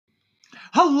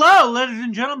Hello, ladies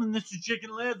and gentlemen. This is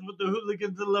Chicken Lids with the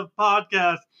Hooligans of Love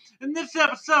podcast. And this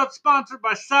episode is sponsored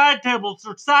by side tables.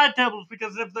 Or side tables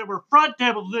because if they were front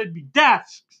tables, they'd be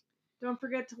desks. Don't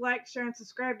forget to like, share, and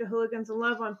subscribe to Hooligans in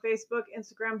Love on Facebook,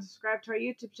 Instagram, subscribe to our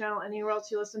YouTube channel, anywhere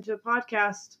else you listen to a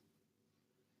podcast.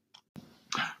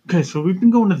 Okay, so we've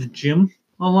been going to the gym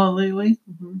a lot lately.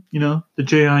 Mm-hmm. You know, the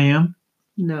JIM.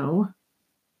 No.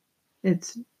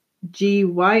 It's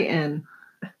GYNNM.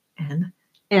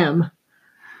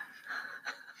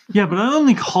 Yeah, but I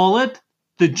only call it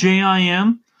the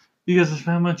JIM because of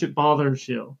how much it bothers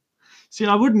you. See,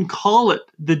 I wouldn't call it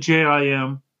the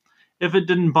JIM if it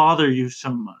didn't bother you so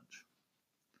much.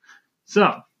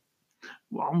 So,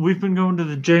 well, we've been going to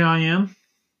the JIM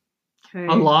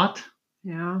a lot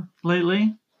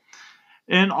lately.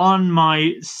 And on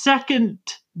my second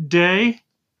day,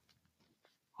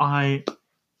 I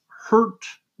hurt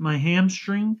my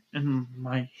hamstring and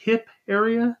my hip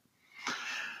area.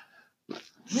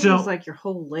 So it's like your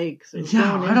whole leg. So it's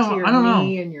going into your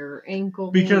knee and your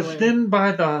ankle. Because then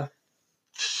by the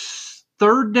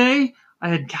third day, I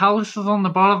had calluses on the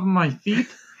bottom of my feet,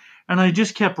 and I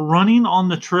just kept running on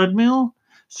the treadmill.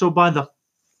 So by the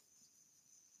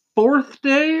fourth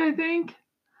day, I think,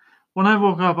 when I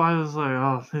woke up, I was like,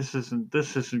 "Oh, this isn't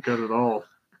good at all."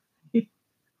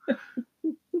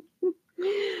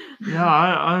 Yeah,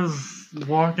 I was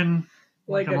walking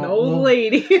like an old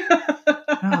lady.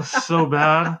 That was so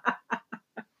bad.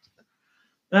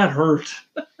 That hurt.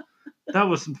 That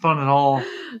wasn't fun at all.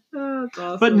 Oh, that's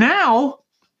awesome. But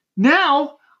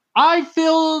now I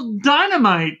feel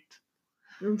dynamite.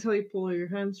 Until you pull your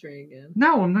hamstring again.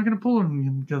 No, I'm not going to pull it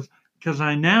again because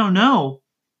I now know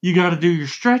you got to do your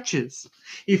stretches.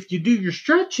 If you do your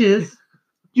stretches,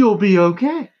 you'll be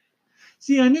okay.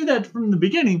 See, I knew that from the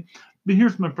beginning, but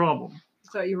here's my problem. I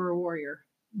thought you were a warrior.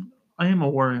 I am a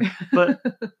warrior, but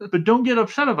don't get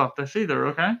upset about this either,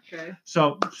 okay? Okay.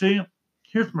 So, see,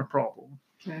 here's my problem.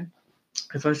 Okay.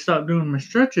 If I stop doing my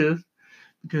stretches,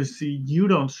 because, see, you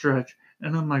don't stretch,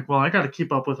 and I'm like, well, I got to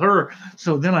keep up with her,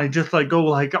 so then I just,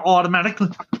 go, automatically.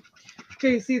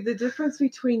 Okay, see, the difference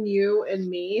between you and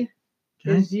me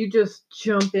is you just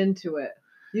jump into it.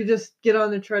 You just get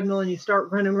on the treadmill and you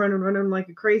start running like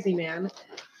a crazy man.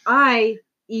 I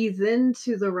ease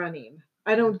into the running.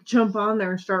 I don't jump on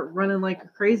there and start running like a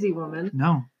crazy woman.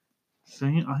 No.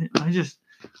 See, I just...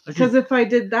 Because if I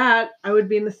did that, I would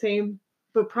be in the same,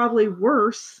 but probably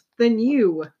worse than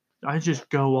you. I just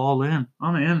go all in.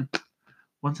 I'm in.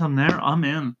 Once I'm there, I'm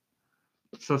in.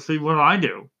 So see, what I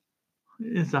do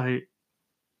is I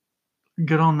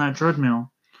get on that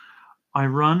treadmill. I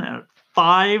run at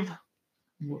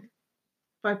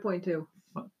 5.2.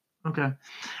 Okay.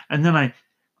 And then I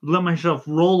let myself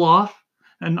roll off.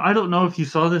 And I don't know if you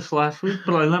saw this last week,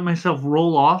 but I let myself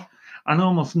roll off and I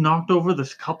almost knocked over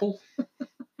this couple.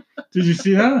 Did you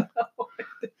see that? No, I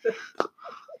didn't.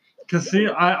 Because, see,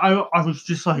 I was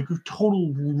just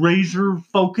total razor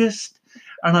focused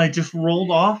and I just rolled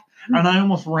off and I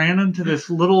almost ran into this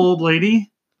little old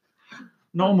lady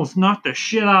and almost knocked the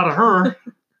shit out of her.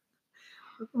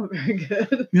 That's not very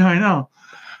good. Yeah, I know.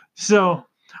 So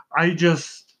I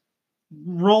just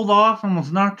rolled off,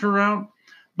 almost knocked her out.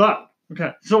 But,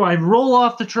 okay, so I roll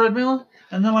off the treadmill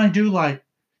and then I do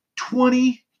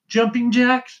 20 jumping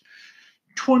jacks,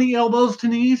 20 elbows to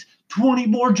knees, 20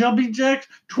 more jumping jacks,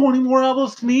 20 more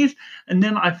elbows to knees. And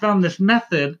then I found this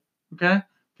method, okay?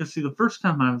 Because, see, the first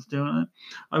time I was doing it,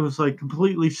 I was,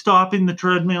 completely stopping the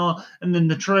treadmill, and then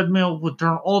the treadmill would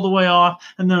turn all the way off,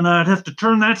 and then I'd have to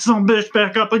turn that sumbitch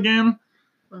back up again.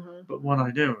 Uh-huh. But what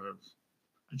I do is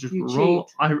I just you roll.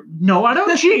 Cheat. No, I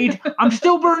don't cheat. I'm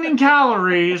still burning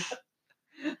calories.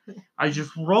 I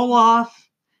just roll off,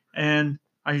 and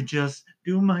I just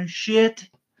do my shit,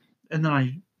 and then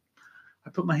I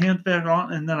put my hands back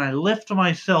on, and then I lift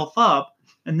myself up,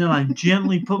 and then I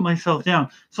gently put myself down.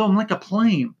 So I'm like a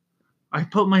plane. I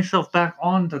put myself back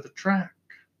onto the track.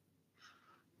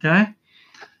 Okay?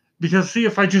 Because, see,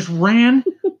 if I just ran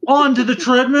onto the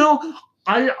treadmill,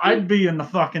 I'd be in the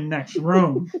fucking next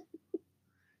room.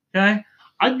 Okay?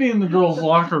 I'd be in the girls'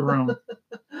 locker room.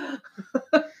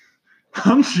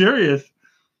 I'm serious.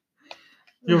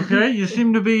 You okay? You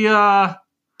seem to be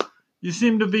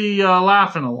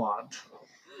laughing a lot.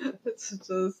 It's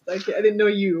just I didn't know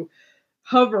you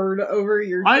hovered over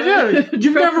your. I did.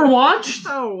 You've never watched?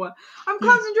 No, I'm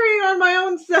concentrating on my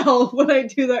own self when I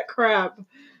do that crap.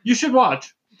 You should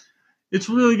watch. It's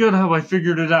really good how I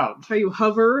figured it out. How you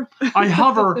hover? I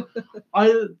hover.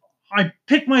 I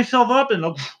pick myself up and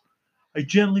I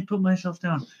gently put myself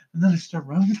down, and then I start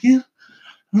running again.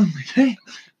 And I'm like, hey.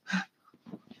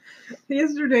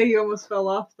 Yesterday you almost fell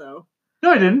off though.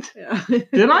 No, I didn't. Yeah.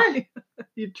 Did I?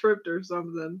 You tripped or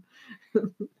something.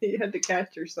 You had to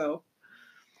catch yourself.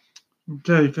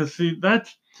 Okay, because see,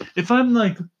 that's if I'm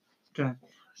like, okay,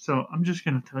 so I'm just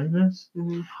gonna tell you this.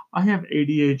 Mm-hmm. I have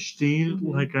ADHD,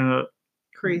 Mhm. like a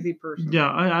Crazy person.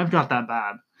 yeah, I've got that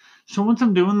bad. So once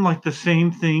I'm doing like the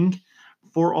same thing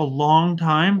for a long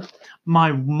time,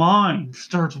 my mind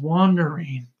starts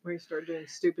wandering. Where you start doing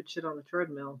stupid shit on the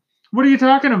treadmill. What are you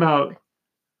talking about?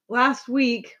 Last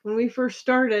week, when we first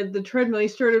started the treadmill, you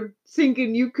started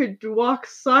thinking you could walk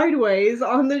sideways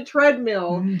on the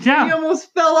treadmill. You Yeah.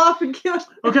 almost fell off and killed.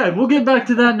 Okay, we'll get back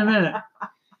to that in a minute.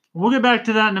 We'll get back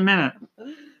to that in a minute.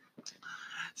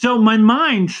 So my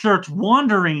mind starts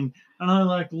wandering, and I'm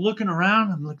like looking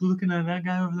around. I'm like looking at that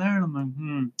guy over there, and I'm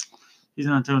like, he's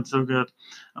not doing so good.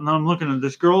 And then I'm looking at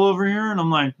this girl over here, and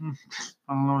I'm like,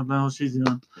 I don't know what the hell she's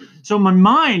doing. So my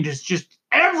mind is just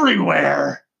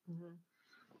everywhere.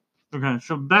 Okay,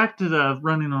 so back to the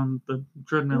running on the It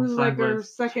treadmill was like our sideways.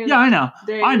 second Yeah, I know.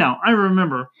 day. I know. I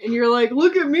remember. And you're like,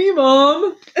 look at me,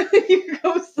 Mom. You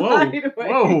go sideways.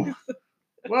 Whoa.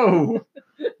 Whoa.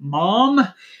 Mom? I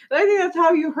think that's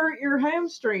how you hurt your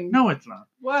hamstring. No, it's not.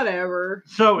 Whatever.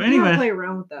 So You can't anyways, play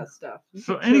around with that stuff. You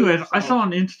so can kill anyways, I yourself. saw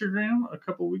on Instagram a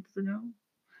couple weeks ago,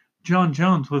 John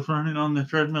Jones was running on the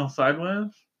treadmill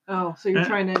sideways. Oh, so you're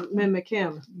trying to mimic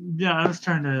him. Yeah, I was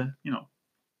trying to,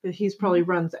 But he's probably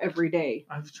runs every day.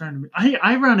 I was trying to.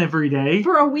 I run every day.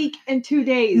 For a week and 2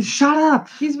 days. Shut up.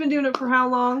 He's been doing it for how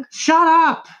long? Shut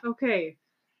up. Okay.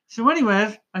 So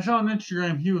anyways, I saw on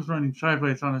Instagram he was running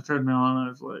sideways on a treadmill, and I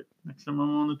was like, next time I'm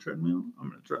on a treadmill, I'm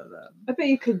going to try that. I bet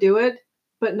you could do it,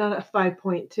 but not at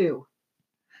 5.2.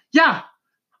 Yeah,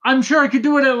 I'm sure I could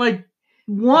do it at like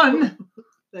 1.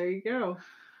 There you go.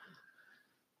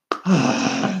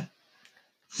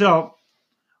 So,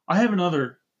 I have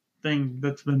another thing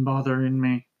that's been bothering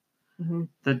me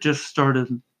that just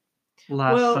started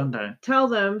last Sunday. Tell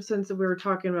them, since we were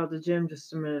talking about the gym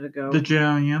just a minute ago. The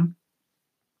GIM?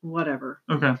 Whatever.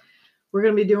 Okay. We're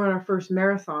going to be doing our first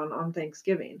marathon on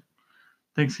Thanksgiving.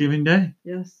 Thanksgiving Day?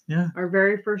 Yes. Yeah. Our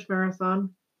very first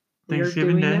marathon.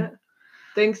 Thanksgiving Day? It.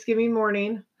 Thanksgiving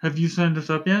morning. Have you signed us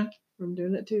up yet? I'm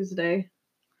doing it Tuesday.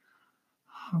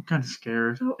 I'm kind of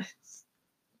scared. Oh,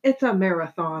 it's a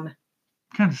marathon.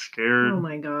 I'm kind of scared. Oh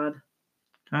my God.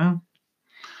 Okay.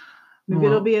 Maybe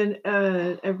it'll be an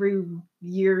every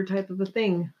year type of a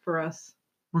thing for us.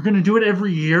 We're going to do it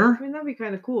every year? I mean, that'd be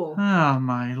kind of cool. Oh,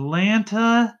 my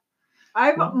Lanta.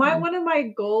 One of my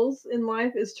goals in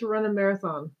life is to run a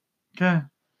marathon. Okay.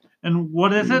 And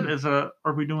what is it?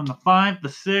 Are we doing the 5, the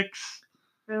 6?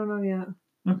 I don't know yet.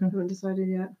 Okay. I haven't decided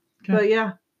yet. Okay. But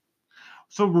yeah.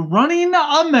 So we're running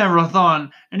a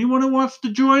marathon. Anyone who wants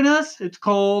to join us, it's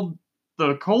called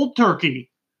the Cold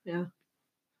Turkey. Yeah.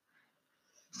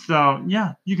 So,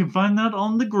 yeah, you can find that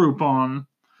on the Groupon.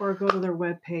 Or go to their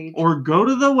webpage. Or go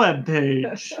to the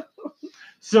webpage.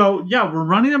 So, yeah, we're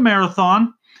running a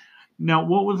marathon. Now,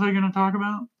 what was I going to talk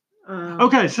about?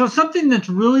 Okay, so something that's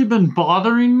really been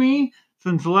bothering me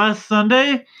since last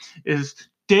Sunday is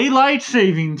daylight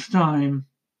savings time.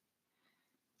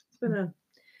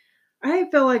 I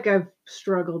feel like I've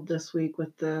struggled this week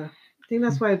with I think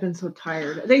that's why I've been so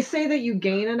tired. They say that you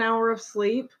gain an hour of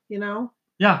sleep,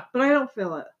 Yeah. But I don't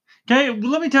feel it. Okay, well,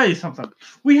 let me tell you something.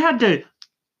 We had to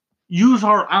use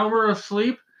our hour of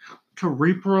sleep to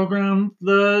reprogram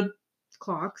the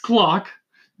clock.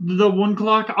 The one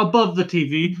clock above the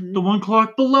TV, the one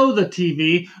clock below the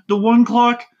TV, the one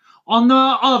clock on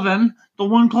the oven, the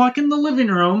one clock in the living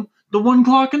room, the one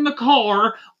clock in the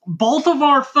car, both of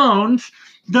our phones,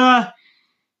 the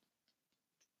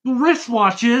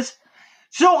wristwatches.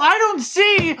 So I don't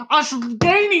see us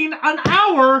gaining an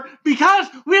hour because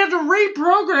we have to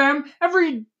reprogram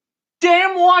every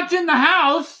damn watch in the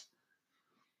house.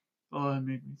 Oh, that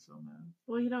made me so mad.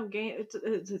 Well, you don't gain.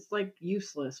 It's like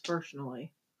useless,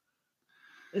 personally.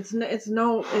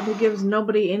 It gives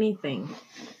nobody anything.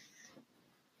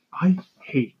 I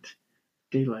hate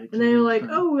daylight. And then you're like,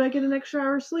 oh, I get an extra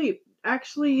hour of sleep.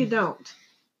 Actually, you don't.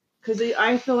 Because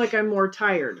I feel like I'm more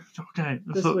tired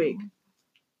this week.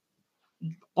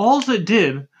 All it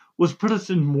did was put us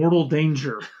in mortal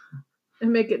danger.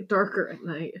 And make it darker at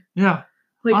night. Yeah.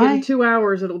 Like in 2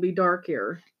 hours, it'll be dark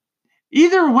here.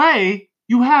 Either way,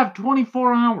 you have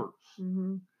 24 hours.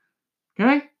 Mm-hmm.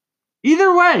 Okay?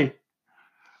 Either way.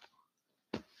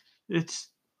 It's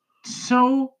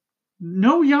so...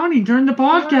 No yawning during the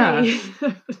podcast.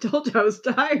 Right. I told you I was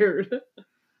tired.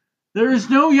 There is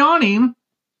no yawning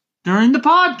during the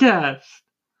podcast.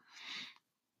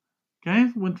 Okay?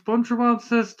 When SpongeBob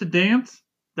says to dance,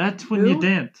 that's when you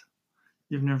dance.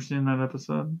 You've never seen that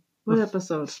episode? What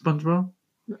episode? SpongeBob?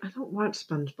 I don't watch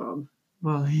SpongeBob.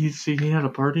 Well, he had a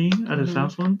party at his Mhm.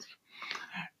 house once,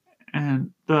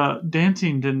 and the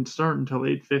dancing didn't start until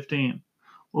 8:15.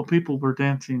 Well, people were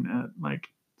dancing at like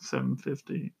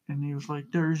 7:50, and he was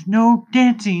like, "There's no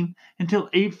dancing until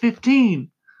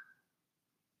 8:15,"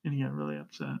 and he got really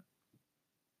upset.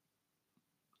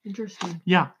 Interesting.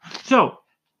 Yeah. So,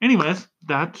 anyways,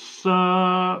 that's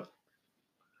all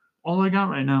I got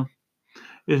right now.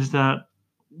 Is that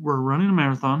we're running a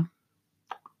marathon.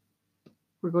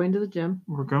 We're going to the gym.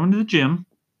 We're going to the gym.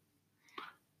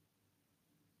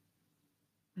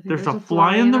 I think There's a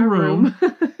fly in the our room.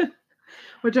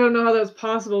 Which I don't know how that's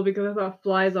possible because I thought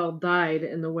flies all died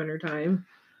in the wintertime.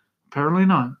 Apparently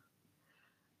not.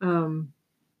 And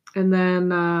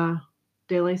then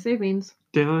daylight savings.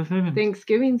 Daylight savings.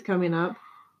 Thanksgiving's coming up.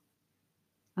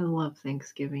 I love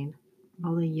Thanksgiving.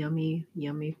 All the yummy,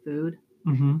 yummy food.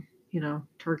 Mm-hmm. You know,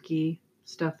 turkey,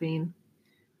 stuffing.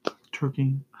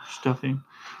 Turkey, stuffing.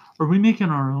 Are we making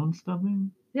our own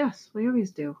stuffing? Yes, we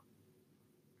always do.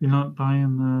 You're not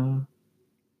buying the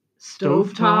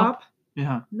Stovetop?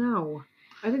 Yeah. No.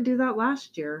 I didn't do that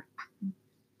last year.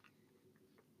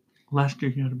 Last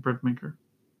year you had a bread maker.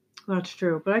 That's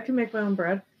true, but I can make my own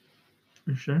bread.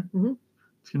 Are you sure? Mm-hmm.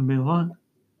 It's going to be a lot.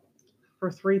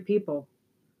 For 3 people.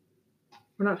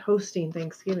 We're not hosting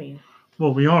Thanksgiving.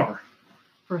 Well, we are.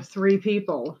 For 3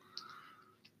 people.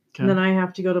 Okay. And then I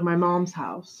have to go to my mom's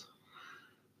house.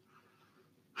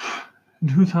 And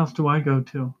whose house do I go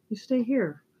to? You stay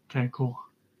here. Okay, cool.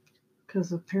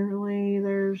 Because apparently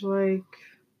there's like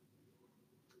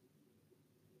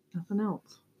nothing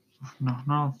else.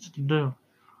 Nothing else to do.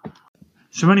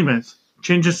 So anyways,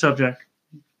 change the subject.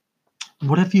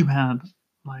 What if you had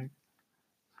like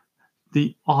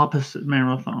the opposite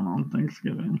marathon on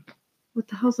Thanksgiving? What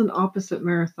the hell's an opposite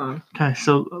marathon? Okay,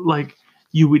 so like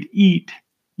you would eat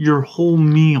your whole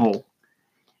meal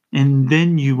and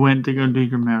then you went to go do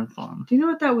your marathon. Do you know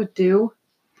what that would do?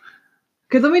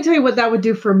 Because let me tell you what that would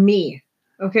do for me.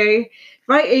 Okay? If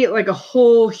I ate like a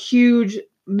whole huge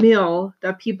meal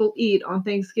that people eat on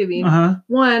Thanksgiving,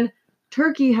 one,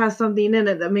 turkey has something in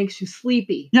it that makes you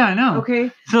sleepy. Yeah, I know.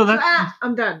 Okay? So that's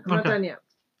I'm done. I'm not done yet.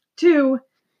 2,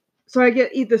 so I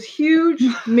eat this huge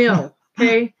meal.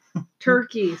 Okay?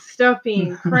 Turkey,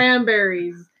 stuffing,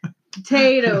 cranberries,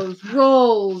 potatoes,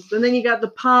 rolls, and then you got the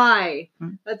pie.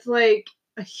 That's like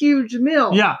a huge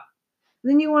meal. Yeah.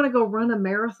 Then you want to go run a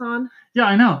marathon? Yeah,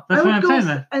 I know. That's what I'm saying.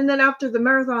 Then. And then after the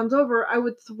marathon's over, I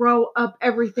would throw up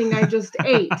everything I just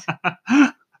ate.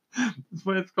 That's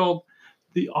why it's called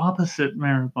the opposite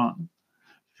marathon.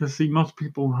 Because see, most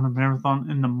people run a marathon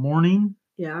in the morning.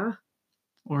 Yeah.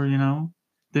 Or,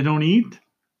 they don't eat.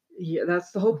 Yeah,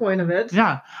 that's the whole point of it.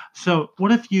 Yeah. So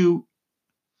what if you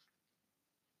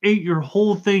ate your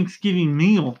whole Thanksgiving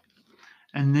meal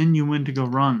and then you went to go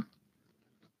run?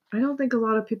 I don't think a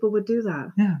lot of people would do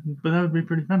that. Yeah, but that would be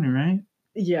pretty funny, right?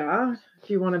 Yeah, if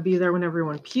you want to be there when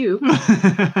everyone pukes.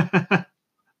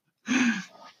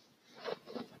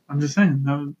 I'm just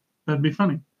saying that'd be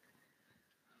funny.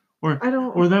 Or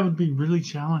that would be really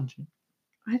challenging.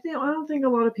 I don't think a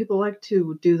lot of people like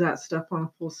to do that stuff on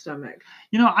a full stomach.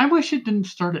 I wish it didn't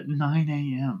start at 9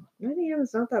 a.m. 9 a.m.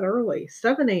 is not that early.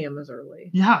 7 a.m. is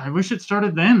early. Yeah, I wish it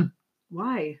started then.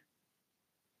 Why?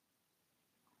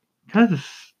 Because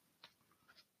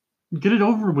get it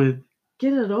over with.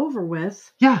 Get it over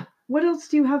with? Yeah. What else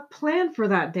do you have planned for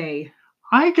that day?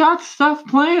 I got stuff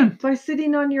planned. By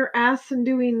sitting on your ass and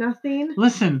doing nothing?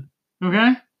 Listen,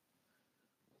 okay?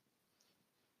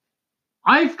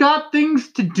 I've got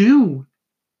things to do.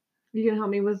 You gonna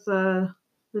help me with the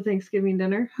Thanksgiving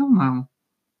dinner? Hell no.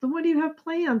 Then what do you have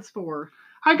plans for?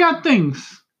 I got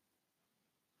things.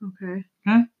 Okay.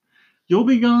 Okay? You'll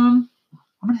be gone.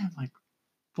 I'm gonna have like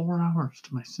 4 hours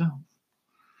to myself.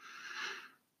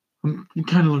 I'm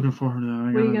kind of looking forward to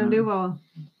that. What are you gonna do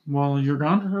while you're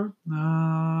gone? Uh-huh.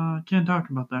 I can't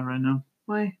talk about that right now.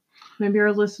 Why? Maybe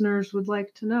our listeners would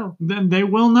like to know. Then they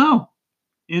will know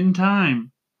in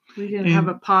time. We can have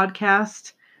a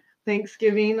podcast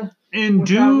Thanksgiving and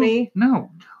without me. No.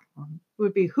 It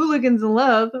would be Hooligans in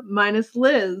Love minus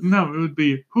Liz. No, it would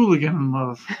be Hooligan in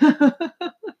Love.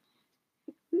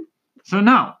 So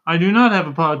no, I do not have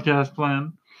a podcast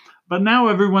plan, but now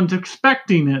everyone's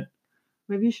expecting it.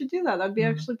 Maybe you should do that. That'd be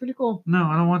actually pretty cool. No,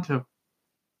 I don't want to.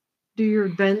 Do your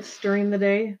events during the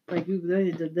day. Like, we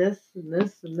did this and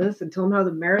this and this, and tell them how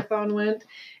the marathon went.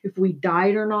 If we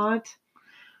died or not.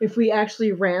 If we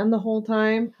actually ran the whole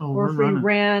time. Or if we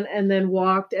ran and then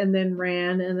walked and then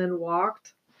ran and then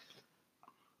walked.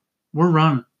 We're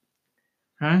running.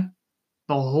 Okay?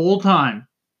 The whole time.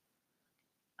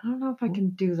 I don't know if I can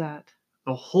do that.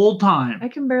 the whole time. I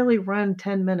can barely run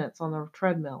 10 minutes on the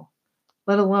treadmill,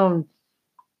 let alone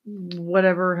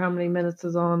whatever, how many minutes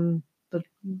is on the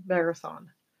marathon.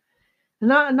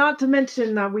 Not to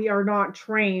mention that we are not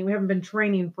trained. We haven't been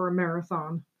training for a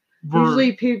marathon.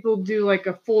 Usually people do like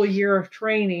a full year of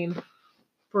training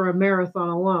for a marathon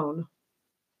alone.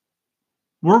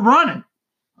 We're running.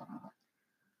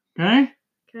 Okay?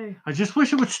 Okay. I just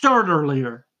wish it would start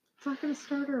earlier. It's not going to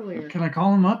start earlier. Can I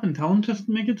call him up and tell him to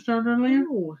make it start earlier?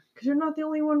 No, because you're not the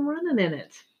only one running in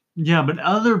it. Yeah, but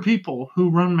other people who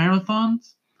run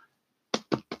marathons,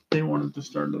 they want it to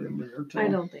start earlier too. I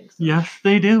don't think so. Yes,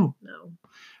 they do. No.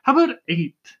 How about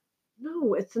 8?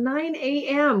 No, it's 9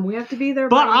 a.m. We have to be there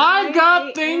But by 9 I've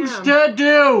got things to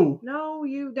do. No,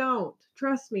 you don't.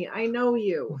 Trust me, I know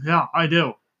you. Yeah, I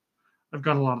do. I've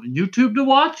got a lot of YouTube to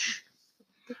watch.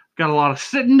 Got a lot of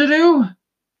sitting to do.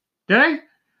 Okay?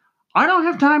 I don't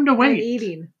have time to wait. And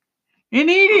eating. And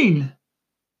eating.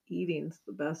 Eating's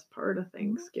the best part of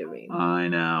Thanksgiving. I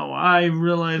know. I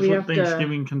realize We what have to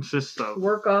Thanksgiving consists of.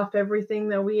 Work off everything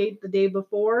that we ate the day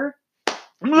before.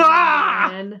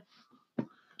 Ah! And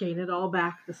gain it all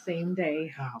back the same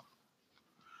day. Yeah.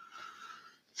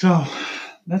 So,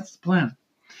 that's the plan.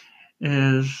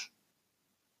 Is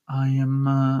I am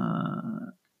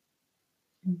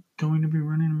going to be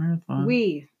running a marathon.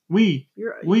 We.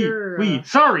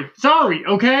 Sorry,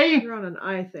 okay? You're on an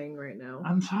I thing right now.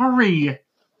 I'm sorry.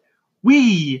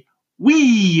 We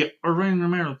are running a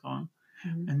marathon.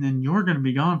 Mm-hmm. And then you're going to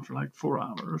be gone for like 4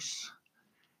 hours.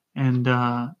 And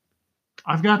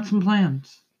I've got some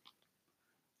plans.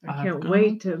 I can't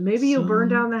wait to. Maybe you'll burn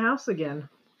down the house again.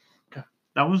 Okay.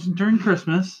 That was during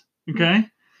Christmas, okay?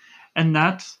 And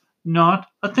that's not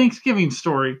a Thanksgiving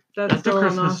story. That's a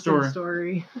Christmas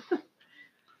story.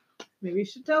 Maybe you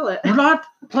should tell it. We're not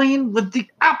playing with the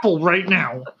apple right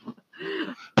now.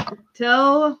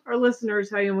 Tell our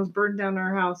listeners how you almost burned down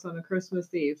our house on a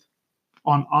Christmas Eve.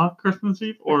 On a Christmas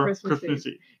Eve or Christmas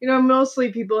Eve? You know,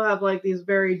 mostly people have like these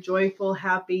very joyful,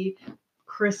 happy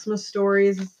Christmas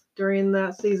stories during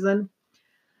that season.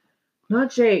 Not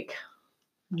Jake.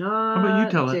 Not How about you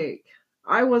tell Jake.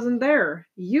 I wasn't there.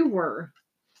 You were.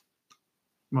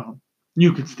 Well,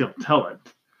 you can still tell it.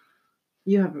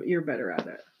 You're better at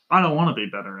it. I don't want to be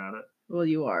better at it. Well,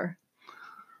 you are.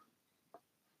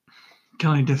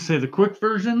 Can I just say the quick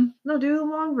version? No, do the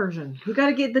long version. We got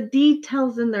to get the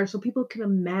details in there so people can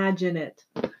imagine it.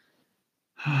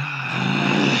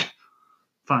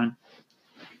 Fine.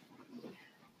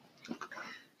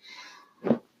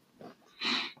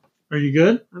 Are you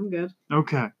good? I'm good.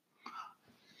 Okay.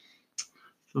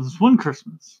 So this one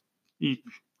Christmas Eve,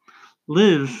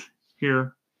 Liz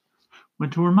here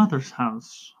went to her mother's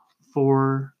house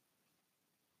for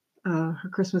her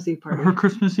Christmas Eve party. Her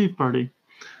Christmas Eve party.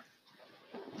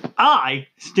 I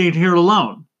stayed here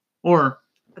alone, or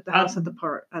at the house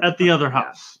at the other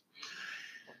house.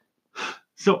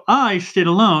 So I stayed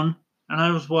alone, and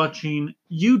I was watching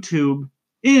YouTube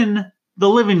in the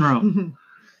living room.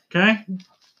 Okay,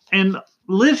 and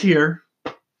Liz here,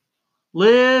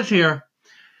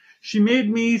 she made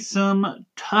me some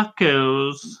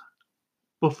tacos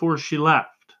before she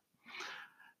left.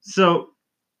 So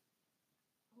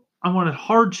I wanted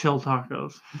hard shell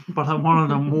tacos, but I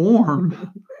wanted them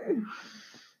warm.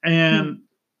 And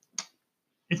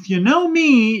if you know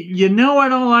me, you know I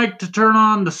don't like to turn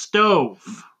on the stove.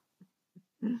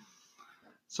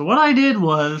 So what I did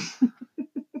was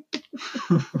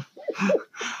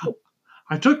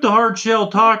I took the hard shell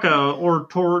taco or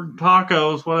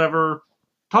tacos, whatever,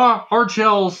 hard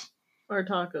shells. Or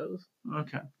tacos.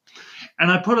 Okay.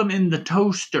 And I put them in the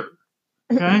toaster.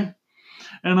 Okay.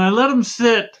 And I let them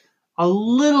sit a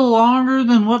little longer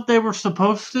than what they were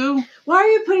supposed to. Why are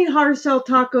you putting hard shell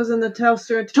tacos in the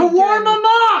toaster? To warm them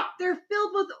up! They're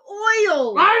filled with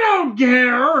oil! I don't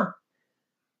care!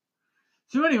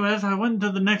 So anyways, I went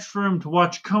into the next room to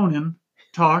watch Conan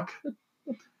talk.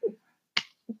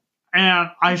 And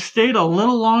I stayed a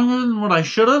little longer than what I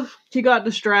should have. He got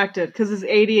distracted because his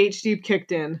ADHD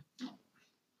kicked in.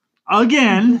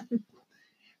 Again.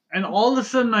 And all of a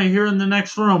sudden I hear in the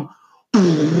next room...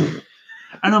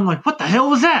 And I'm like, what the hell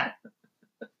was that?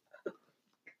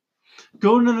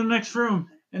 Go into the next room,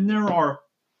 and there are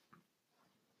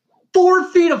 4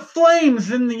 feet of flames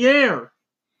in the air.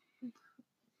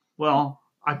 Well,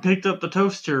 I picked up the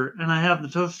toaster, and I have the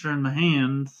toaster in my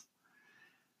hands.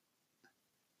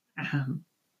 And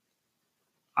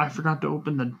I forgot to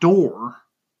open the door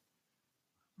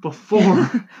before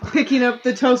picking up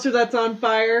the toaster that's on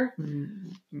fire.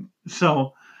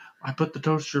 So I put the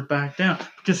toaster back down.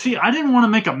 Because, see, I didn't want to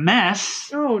make a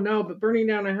mess. Oh, no, but burning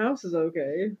down a house is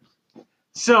okay.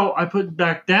 So I put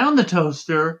back down the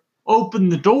toaster, open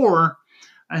the door,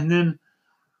 and then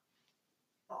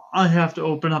I have to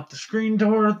open up the screen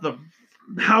door, the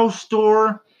house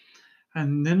door.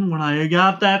 And then when I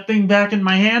got that thing back in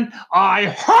my hand, I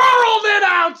hurled it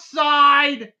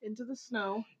outside Into the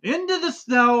snow. into the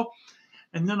snow.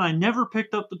 And then I never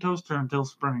picked up the toaster until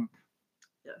spring.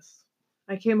 Yes.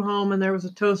 I came home and there was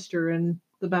a toaster in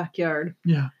the backyard.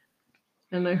 Yeah.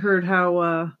 And I heard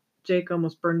how Jake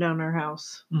almost burned down our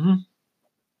house. Mm-hmm.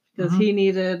 Because he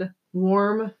needed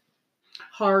warm,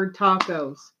 hard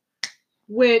tacos.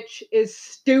 Which is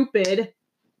stupid.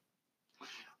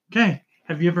 Okay.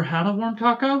 Have you ever had a warm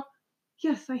taco?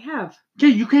 Yes, I have. Okay,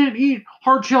 you can't eat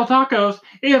hard shell tacos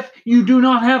if you do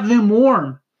not have them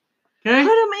warm. Okay? Put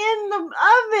them in the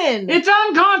oven. It's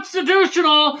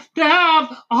unconstitutional to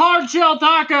have hard shell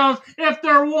tacos if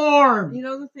they're warm. You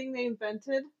know the thing they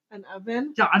invented? An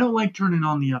oven? Yeah, I don't like turning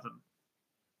on the oven.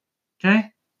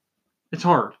 Okay? It's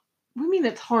hard. What do you mean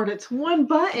it's hard? It's one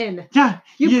button. Yeah.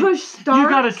 You push start. You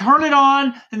gotta turn it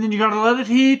on, and then you gotta let it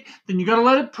heat, then you gotta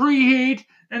let it preheat,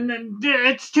 and then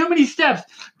it's too many steps.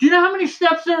 Do you know how many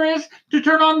steps there is to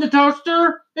turn on the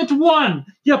toaster? It's one.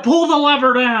 You pull the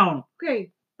lever down.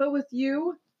 Okay, but with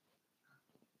you,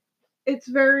 it's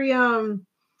very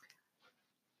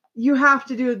you have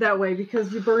to do it that way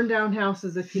because you burn down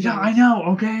houses if you don't. I know,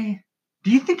 okay?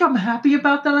 Do you think I'm happy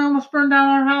about that I almost burned down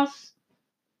our house?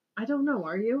 I don't know,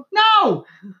 are you? No!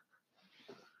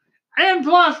 And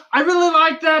plus, I really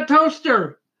like that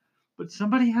toaster. But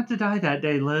somebody had to die that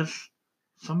day, Liz.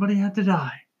 Somebody had to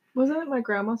die. Wasn't it my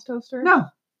grandma's toaster? No.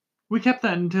 We kept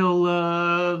that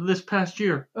until this past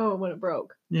year. Oh, when it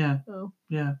broke. Yeah. Oh.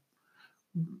 Yeah.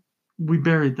 We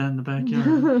buried that in the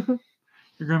backyard.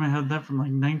 Your grandma had that from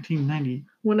like 1990.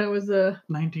 When I was a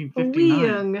 1959. wee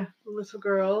young little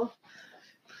girl.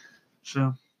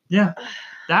 So, yeah.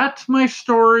 That's my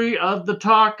story of the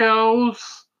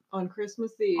tacos. On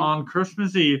Christmas Eve. On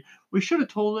Christmas Eve. We should have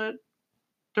told it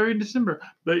during December.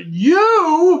 But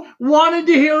you wanted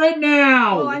to hear it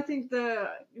now. Well, I think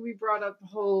we brought up the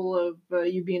whole of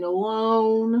you being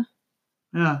alone.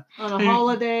 Yeah. On a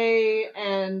holiday.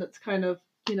 And it's kind of,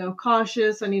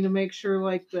 cautious. I need to make sure,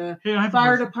 like, the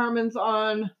fire department's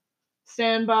on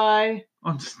standby.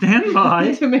 On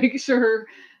standby? To make sure...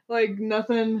 like,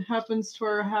 nothing happens to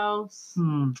our house.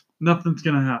 Nothing's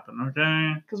going to happen,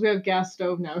 okay? Because we have gas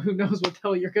stove now. Who knows what the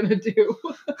hell you're going to do?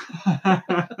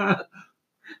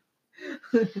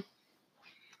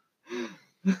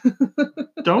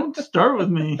 Don't start with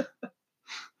me.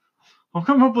 I'll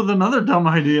come up with another dumb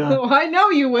idea. Oh, I know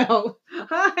you will.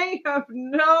 I have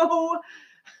no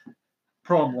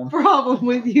problem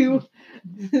with you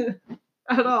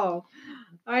at all.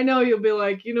 I know you'll be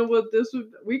like, you know what,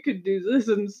 we could do this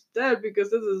instead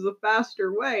because this is a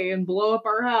faster way and blow up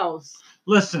our house.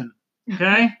 Listen,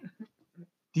 okay?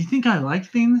 Do you think I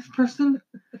like being this person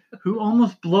who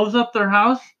almost blows up their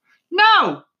house?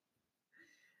 No!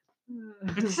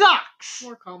 It sucks!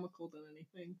 More comical than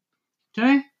anything.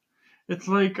 Okay? It's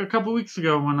like a couple weeks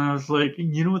ago when I was like,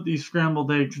 you know what these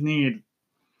scrambled eggs need?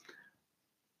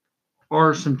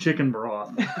 Or some chicken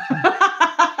broth.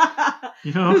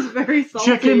 It's very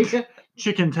salty.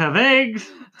 Chickens have eggs.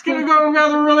 It's going to go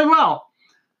together really well.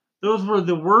 Those were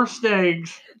the worst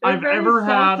eggs I've ever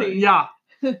had. Yeah.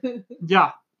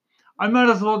 Yeah. I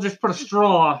might as well just put a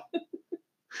straw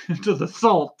into the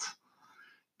salt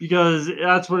because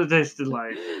that's what it tasted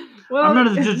like. Well, I'm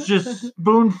going to just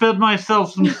spoon-fed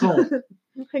myself some salt.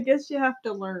 I guess you have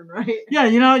to learn, right? Yeah,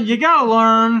 you got to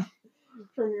learn.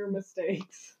 From your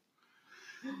mistakes.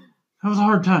 That was a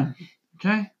hard time.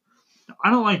 Okay? I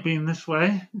don't like being this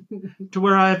way, to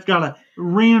where I've got to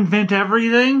reinvent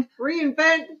everything.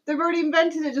 Reinvent? They've already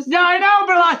invented it. Yeah, I know,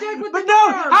 but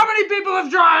no. How many people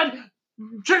have tried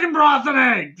chicken broth and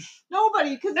eggs?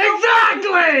 Nobody.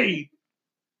 Exactly.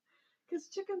 Because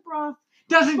chicken broth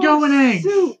doesn't go in eggs.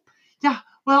 Soup. Yeah.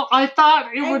 Well, I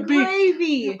thought it would be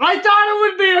gravy. I thought it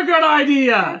would be a good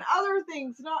idea. And other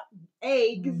things, not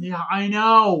eggs. Yeah, I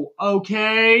know.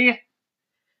 Okay.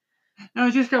 Now I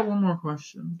just got one more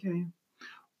question. Okay.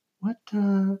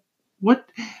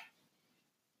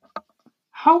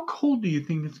 How cold do you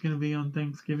think it's going to be on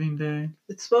Thanksgiving Day?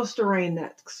 It's supposed to rain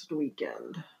next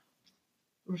weekend.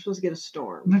 We're supposed to get a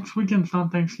storm. Next weekend's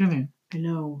not Thanksgiving. I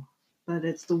know, but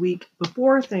it's the week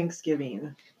before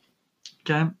Thanksgiving.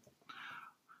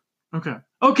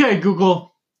 Okay,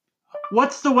 Google.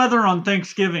 What's the weather on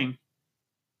Thanksgiving?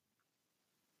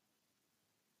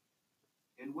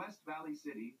 In West Valley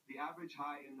City, the average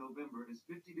high in November is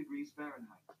 50 degrees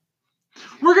Fahrenheit.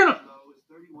 We're gonna. The low is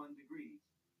 31 degrees.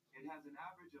 It has an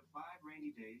average of 5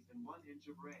 rainy days and 1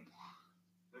 inch of rain.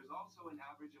 There's also an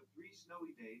average of 3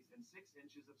 snowy days and 6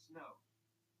 inches of snow.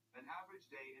 An average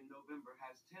day in November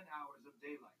has 10 hours of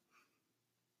daylight.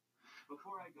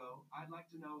 Before I go, I'd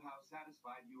like to know how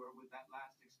satisfied you are with that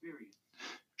last experience.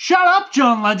 Shut up,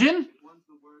 John Legend! If one's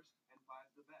the worst and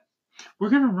five's the best. We're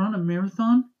going to run a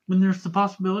marathon when there's the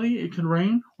possibility it could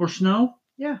rain or snow?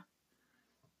 Yeah.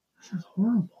 This is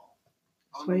horrible.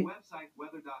 On Sweet. the website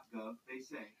weather.gov, they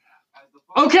say, as the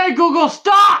fall Okay, Google,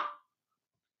 stop!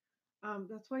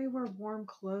 That's why you wear warm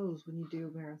clothes when you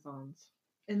do marathons.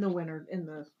 In the winter, in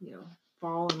the,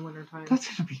 fall and winter time.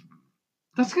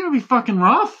 That's gonna be fucking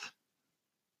rough.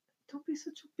 Don't be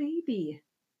such a baby.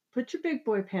 Put your big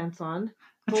boy pants on.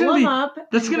 That's Pull gonna them be up.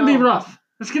 that's and gonna be go. rough.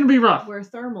 That's gonna be rough. Wear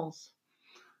thermals.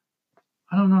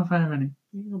 I don't know if I have any.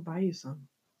 You can go buy you some.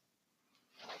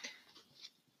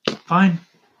 Fine.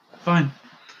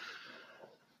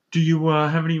 Do you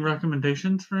have any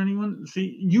recommendations for anyone?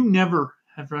 See, you never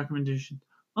have recommendations.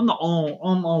 I'm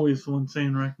always the one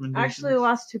saying recommendations. Actually, the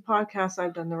last 2 podcasts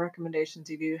I've done, the recommendations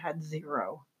you had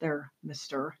 0. There,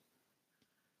 mister.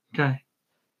 Okay.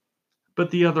 But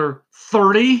the other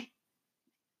 30?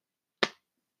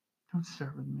 Don't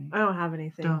start with me. I don't have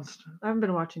anything. Don't start. I haven't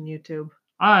been watching YouTube.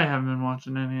 I haven't been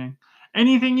watching anything.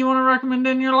 Anything you want to recommend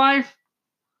in your life?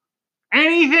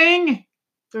 Anything?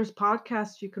 There's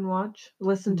podcasts you can watch,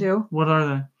 listen to. What are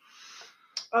they?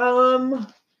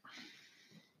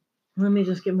 Let me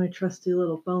just get my trusty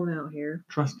little phone out here.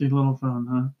 Trusty little phone,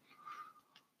 huh?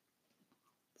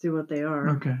 See what they are.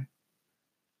 Okay.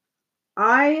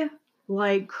 I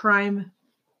like crime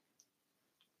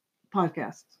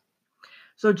podcasts.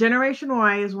 So Generation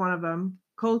Y is one of them.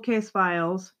 Cold Case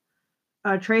Files,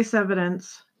 Trace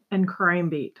Evidence, and Crime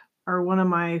Beat are one of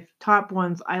my top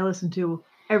ones I listen to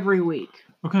every week.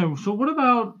 Okay, so what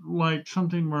about like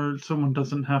something where someone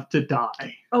doesn't have to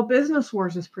die? Oh, Business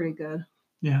Wars is pretty good.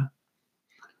 Yeah.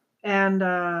 And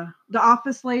The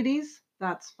Office Ladies,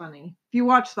 that's funny. If you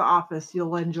watch The Office,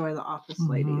 you'll enjoy The Office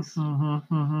Ladies.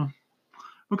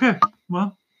 Okay,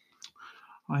 well,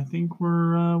 I think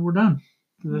we're done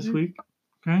for this week.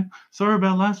 Okay, sorry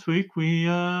about last week. We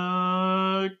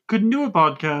couldn't do a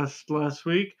podcast last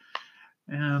week,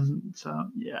 and so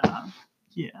yeah.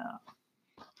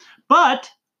 But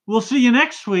we'll see you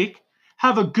next week.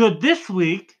 Have a good this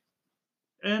week,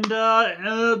 and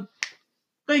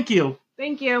thank you.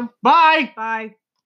 Thank you. Bye. Bye.